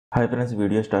Hi friends,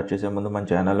 video start చేసే ముందు మన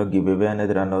ఛానల్లో గివ్వే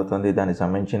అనేది రన్ అవుతుంది. దానికి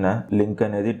సంబంధించిన లింక్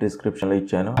అనేది డిస్క్రిప్షన్లో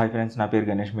ఇచ్చాను. హాయ్ ఫ్రెండ్స్, నా పేరు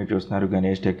గణేష్. మీరు చూస్తున్నారు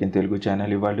Ganesh tech in Telugu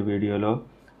channel. ఇవాళ వీడియోలో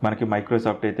మనకి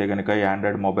మైక్రోసాఫ్ట్ అయితే కనుక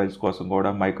ఆండ్రాయిడ్ మొబైల్స్ కోసం కూడా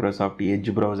మైక్రోసాఫ్ట్ ఎడ్జ్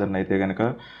బ్రౌజర్ని అయితే కనుక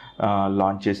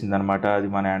లాంచ్ చేసిందనమాట. అది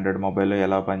మన ఆండ్రాయిడ్ మొబైల్లో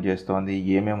ఎలా పనిచేస్తుంది,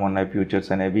 ఏమేమి ఉన్నాయి ఫ్యూచర్స్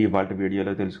అనేవి ఇవాళ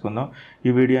వీడియోలో తెలుసుకుందాం.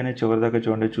 ఈ వీడియో అనేది చివరిదాకా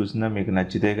చూడండి. చూసిందా మీకు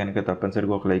నచ్చితే కనుక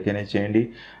తప్పనిసరిగా ఒక లైక్ అనేది చేయండి.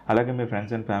 అలాగే మీ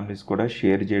ఫ్రెండ్స్ అండ్ ఫ్యామిలీస్ కూడా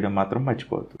షేర్ చేయడం మాత్రం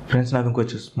మర్చిపోవద్దు. ఫ్రెండ్స్, నాకు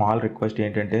ఇంకొంచెం స్మాల్ రిక్వెస్ట్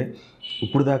ఏంటంటే,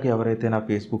 ఇప్పుడు దాకా ఎవరైతే నా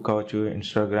ఫేస్బుక్ కావచ్చు,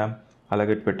 ఇన్స్టాగ్రామ్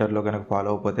అలాగే ట్విట్టర్లో కనుక ఫాలో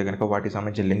అయిపోతే కనుక వాటికి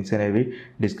సంబంధించిన లింక్స్ అనేవి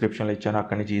డిస్క్రిప్షన్లో ఇచ్చాను.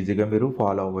 అక్కడి నుంచి ఈజీగా మీరు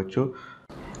ఫాలో అవ్వచ్చు.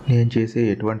 నేను చేసే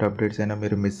ఎటువంటి అప్డేట్స్ అయినా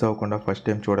మీరు మిస్ అవ్వకుండా ఫస్ట్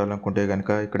టైం చూడాలనుకుంటే కనుక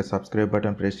ఇక్కడ సబ్స్క్రైబ్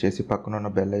బటన్ ప్రెస్ చేసి పక్కన ఉన్న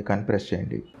బెల్ ఐకాన్ ప్రెస్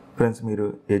చేయండి. ఫ్రెండ్స్, మీరు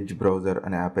ఎడ్జ్ బ్రౌజర్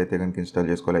అనే యాప్ అయితే కనుక ఇన్స్టాల్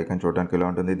చేసుకోవాలి. ఐకాన్ చూడడానికి ఇలా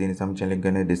ఉంటుంది. దీనికి సంబంధించిన లింక్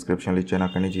అనేది డిస్క్రిప్షన్లో ఇచ్చాను.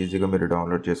 అక్కడి నుంచి ఈజీగా మీరు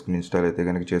డౌన్లోడ్ చేసుకుని ఇన్స్టాల్ అయితే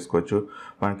కనుక చేసుకోవచ్చు.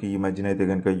 మనకి ఈ మధ్యన అయితే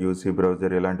కనుక యూసీ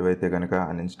బ్రౌజర్ ఇలాంటివి అయితే కనుక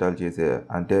అన్ఇన్స్టాల్ చేసే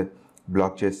అంటే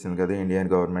బ్లాక్ చేస్తుంది కదా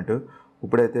ఇండియన్ గవర్నమెంట్.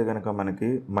 ఇప్పుడైతే కనుక మనకి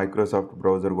మైక్రోసాఫ్ట్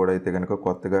బ్రౌజర్ కూడా అయితే కనుక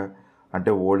కొత్తగా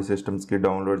అంటే ఓల్డ్ సిస్టమ్స్కి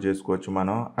డౌన్లోడ్ చేసుకోవచ్చు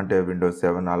మనం. అంటే విండోస్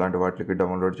 7 అలాంటి వాటికి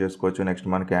డౌన్లోడ్ చేసుకోవచ్చు. నెక్స్ట్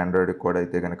మనకి ఆండ్రాయిడ్కి కూడా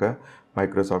అయితే కనుక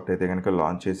మైక్రోసాఫ్ట్ అయితే కనుక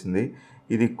లాంచ్ చేసింది.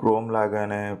 ఇది క్రోమ్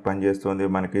లాగానే పనిచేస్తుంది.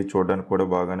 మనకి చూడడానికి కూడా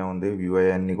బాగానే ఉంది. యూఐ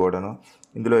అన్నీ కూడాను.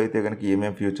 ఇందులో అయితే కనుక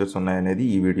ఏమేమి ఫీచర్స్ ఉన్నాయనేది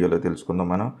ఈ వీడియోలో తెలుసుకుందాం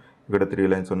మనం. ఇక్కడ 3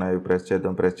 లైన్స్ ఉన్నాయి. ప్రెస్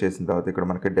చేద్దాం. ప్రెస్ చేసిన తర్వాత ఇక్కడ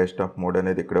మనకి డెస్క్టాప్ మోడ్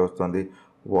అనేది ఇక్కడే వస్తుంది.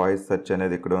 వాయిస్ సెర్చ్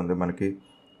అనేది ఇక్కడ ఉంది మనకి.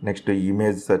 నెక్స్ట్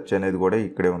ఇమేజ్ సెర్చ్ అనేది కూడా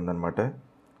ఇక్కడే ఉందన్నమాట.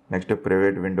 నెక్స్ట్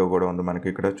ప్రైవేట్ విండో కూడా ఉంది మనకి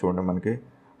ఇక్కడ. చూడండి, మనకి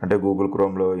అంటే గూగుల్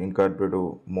క్రోమ్లో ఇన్కార్పొరేట్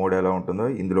మోడ్ ఎలా ఉంటుందో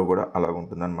ఇందులో కూడా అలాగ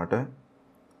ఉంటుందన్నమాట.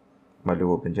 మళ్ళీ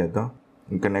ఓపెన్ చేద్దాం.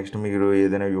 ఇంకా నెక్స్ట్ మీరు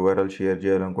ఏదైనా యూఆర్ఎల్ షేర్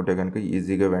చేయాలనుకుంటే కనుక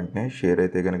ఈజీగా వెంటనే షేర్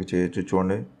అయితే కనుక చేయొచ్చు.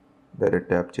 చూడండి, డైరెక్ట్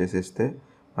ట్యాప్ చేసేస్తే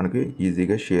మనకి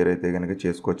ఈజీగా షేర్ అయితే కనుక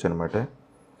చేసుకోవచ్చు అనమాట.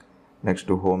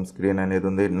 నెక్స్ట్ హోమ్ స్క్రీన్ అనేది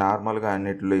ఉంది. నార్మల్గా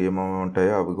అన్నిటిలో ఏమేమి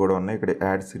ఉంటాయో అవి కూడా ఉన్నాయి. ఇక్కడ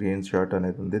యాడ్ స్క్రీన్ షాట్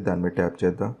అనేది ఉంది. దాని మీద ట్యాప్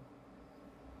చేద్దాం.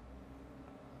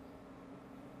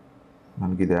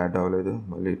 మనకి ఇది యాడ్ అవ్వలేదు.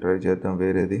 మళ్ళీ ట్రై చేద్దాం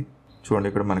వేరేది. చూడండి,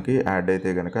 ఇక్కడ మనకి యాడ్ అయితే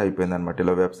కనుక అయిపోయింది అనమాట.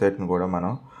 ఇలా వెబ్సైట్ని కూడా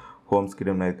మనం హోమ్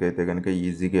స్క్రీన్ అయితే కనుక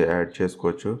ఈజీగా యాడ్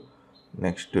చేసుకోవచ్చు.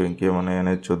 నెక్స్ట్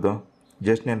ఇంకేమున్నాయనేది చూద్దాం.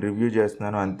 జస్ట్ నేను రివ్యూ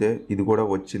చేస్తున్నాను అంతే. ఇది కూడా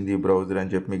వచ్చింది బ్రౌజర్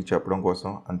అని చెప్పి మీకు చెప్పడం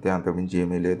కోసం అంతే, అంతకుమించి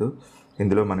ఏమీ లేదు.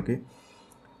 ఇందులో మనకి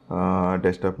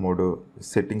డెస్క్టాప్ మోడ్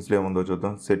సెట్టింగ్స్లో ఏముందో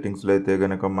చూద్దాం. సెట్టింగ్స్లో అయితే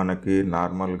కనుక మనకి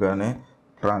నార్మల్గానే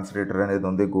ట్రాన్స్లేటర్ అనేది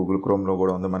ఉంది. గూగుల్ క్రోమ్లో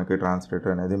కూడా ఉంది మనకి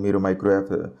ట్రాన్స్లేటర్ అనేది. మీరు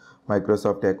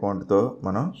మైక్రోసాఫ్ట్ అకౌంట్తో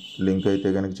మనం లింక్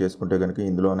అయితే కనుక చేసుకుంటే కనుక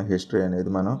ఇందులో ఉన్న హిస్టరీ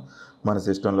అనేది మనం మన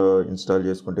సిస్టంలో ఇన్స్టాల్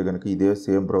చేసుకుంటే కనుక ఇదే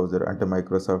సేమ్ బ్రౌజర్ అంటే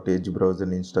మైక్రోసాఫ్ట్ ఎడ్జ్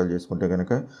బ్రౌజర్ని ఇన్స్టాల్ చేసుకుంటే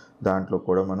కనుక దాంట్లో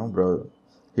కూడా మనం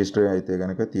హిస్టరీ అయితే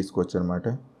కనుక తీసుకోవచ్చు అనమాట.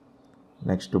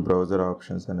 నెక్స్ట్ బ్రౌజర్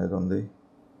ఆప్షన్స్ అనేది ఉంది.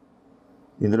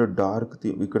 ఇందులో డార్క్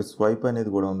ఇక్కడ స్వైప్ అనేది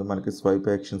కూడా ఉంది మనకి. స్వైప్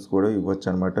యాక్షన్స్ కూడా ఇవ్వచ్చు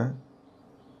అనమాట.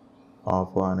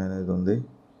 ఆఫ్ ఆన్ అనేది ఉంది.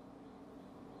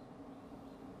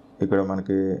 ఇక్కడ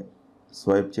మనకి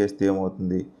స్వైప్ చేస్తే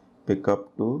ఏమవుతుంది, పికప్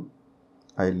టు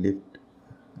ఐ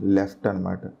లెఫ్ట్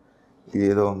అనమాట. ఇది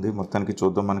ఏదో ఉంది మొత్తానికి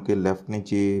చూద్దాం. మనకి లెఫ్ట్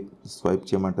నుంచి స్వైప్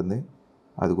చేయమంటుంది,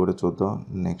 అది కూడా చూద్దాం.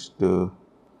 నెక్స్ట్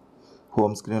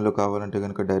హోమ్ స్క్రీన్లో కావాలంటే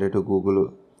కనుక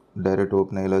డైరెక్ట్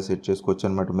ఓపెన్ అయ్యేలా సెట్ చేసుకోవచ్చు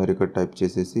అనమాట. మీరు ఇక్కడ టైప్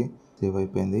చేసేసి సేవ్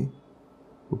అయిపోయింది.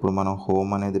 ఇప్పుడు మనం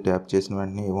హోమ్ అనేది ట్యాప్ చేసిన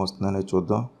వెంటనే ఏమొస్తుందనేది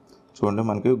చూద్దాం. చూడండి,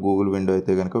 మనకి గూగుల్ విండో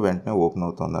అయితే కనుక వెంటనే ఓపెన్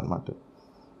అవుతుంది అనమాట.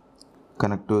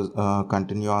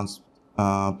 కంటిన్యూ ఆన్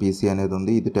పీసీ అనేది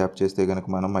ఉంది. ఇది ట్యాప్ చేస్తే కనుక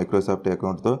మనం మైక్రోసాఫ్ట్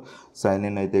అకౌంట్తో సైన్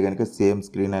ఇన్ అయితే కనుక సేమ్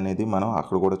స్క్రీన్ అనేది మనం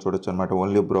అక్కడ కూడా చూడొచ్చు అనమాట.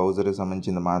 ఓన్లీ బ్రౌజర్కి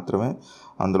సంబంధించింది మాత్రమే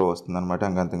అందులో వస్తుంది అనమాట.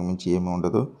 అంతకు మించి ఏమీ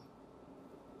ఉండదు.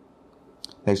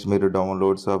 నెక్స్ట్ మీరు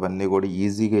డౌన్లోడ్స్ అవన్నీ కూడా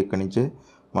ఈజీగా ఇక్కడి నుంచే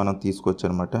మనం తీసుకోవచ్చు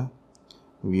అనమాట.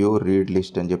 వ్యూ రీడ్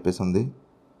లిస్ట్ అని చెప్పేసి ఉంది.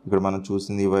 ఇక్కడ మనం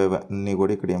చూసింది ఇవన్నీ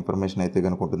కూడా ఇక్కడ ఇన్ఫర్మేషన్ అయితే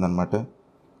కనుక ఉంటుందన్నమాట.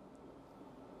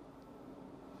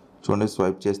 చూడండి,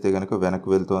 స్వైప్ చేస్తే కనుక వెనక్కి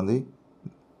వెళ్తుంది.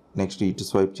 నెక్స్ట్ ఇటు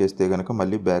స్వైప్ చేస్తే కనుక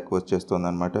మళ్ళీ బ్యాక్ వచ్చేస్తుంది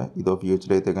అనమాట. ఇదో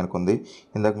ఫ్యూచర్ అయితే కనుక ఉంది.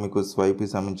 ఇందాక మీకు స్వైప్కి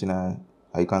సంబంధించిన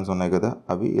ఐకాన్స్ ఉన్నాయి కదా,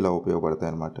 అవి ఇలా ఉపయోగపడతాయి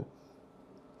అన్నమాట.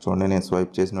 చూడండి, నేను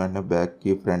స్వైప్ చేసిన వెంటనే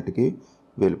బ్యాక్కి ఫ్రంట్కి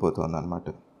వెళ్ళిపోతుంది అనమాట.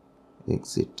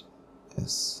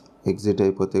 ఎగ్జిట్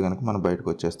అయిపోతే కనుక మనం బయటకు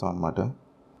వచ్చేస్తాం అనమాట.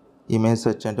 ఇమేజ్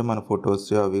సెర్చ్ అంటే మన ఫొటోస్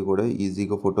అవి కూడా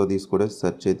ఈజీగా ఫోటో తీసి కూడా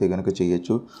సెర్చ్ అయితే కనుక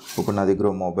చేయొచ్చు. ఇప్పుడు నా దగ్గర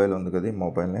మొబైల్ ఉంది కదా, ఈ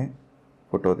మొబైల్ని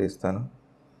ఫోటో తీస్తాను.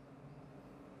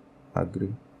 అగ్రి.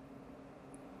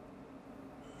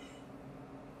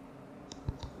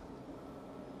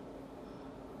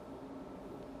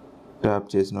 ట్యాప్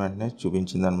చేసిన వెంటనే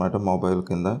చూపించింది అనమాట మొబైల్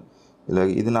కింద. ఇలాగ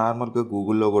ఇది నార్మల్గా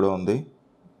గూగుల్లో కూడా ఉంది.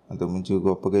 అంతకుమించి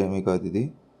గొప్పగా ఏమీ కాదు ఇది.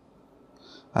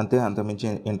 అంతే, అంతమించి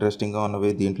ఇంట్రెస్టింగ్గా ఉన్నవి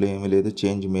దీంట్లో ఏమీ లేదు.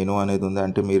 చేంజ్ మెనూ అనేది ఉంది.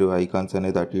 అంటే మీరు ఐకాన్స్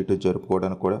అనేది అటు ఇటు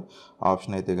జరుపుకోవడానికి కూడా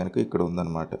ఆప్షన్ అయితే కనుక ఇక్కడ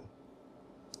ఉందన్నమాట.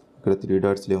 ఇక్కడ 3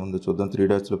 డాట్స్లో ఏముందో చూద్దాం. 3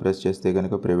 డాట్స్లో ప్రెస్ చేస్తే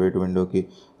కనుక ప్రైవేట్ విండోకి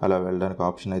అలా వెళ్ళడానికి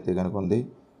ఆప్షన్ అయితే కనుక ఉంది.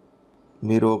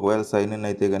 మీరు ఒకవేళ సైన్ ఇన్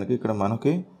అయితే కనుక ఇక్కడ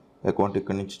మనకి అకౌంట్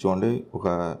ఇక్కడ నుంచి చూడండి, ఒక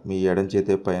మీ ఎడం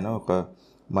చేతి పైన ఒక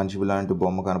మనిషి లాంటి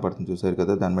బొమ్మ కనపడుతుంది చూసారు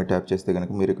కదా, దాని మీద ట్యాప్ చేస్తే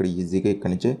కనుక మీరు ఇక్కడ ఈజీగా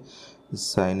ఇక్కడ నుంచే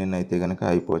సైన్ ఇన్ అయితే కనుక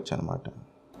అయిపోవచ్చు అనమాట.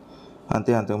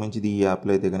 అంతే, అంతకుమించి ఈ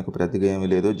యాప్లో అయితే కనుక పెద్దగా ఏమీ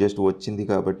లేదు. జస్ట్ వచ్చింది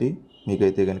కాబట్టి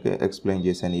మీకైతే కనుక ఎక్స్ప్లెయిన్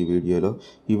చేశాను ఈ వీడియోలో.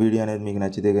 ఈ వీడియో అనేది మీకు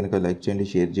నచ్చితే కనుక లైక్ చేయండి,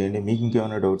 షేర్ చేయండి. మీకు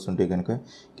ఇంకేమైనా డౌట్స్ ఉంటే కనుక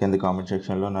కింద కామెంట్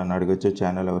సెక్షన్లో నన్ను అడగచ్చు.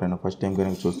 ఛానల్ ఎవరైనా ఫస్ట్ టైం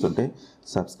కనుక చూస్తుంటే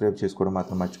సబ్స్క్రైబ్ చేసుకోవడం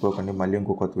మాత్రం మర్చిపోకండి. మళ్ళీ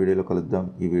ఇంకో కొత్త వీడియోలో కలుద్దాం.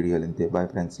 ఈ వీడియోలు ఇంతే. Bye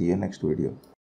friends, see you next video.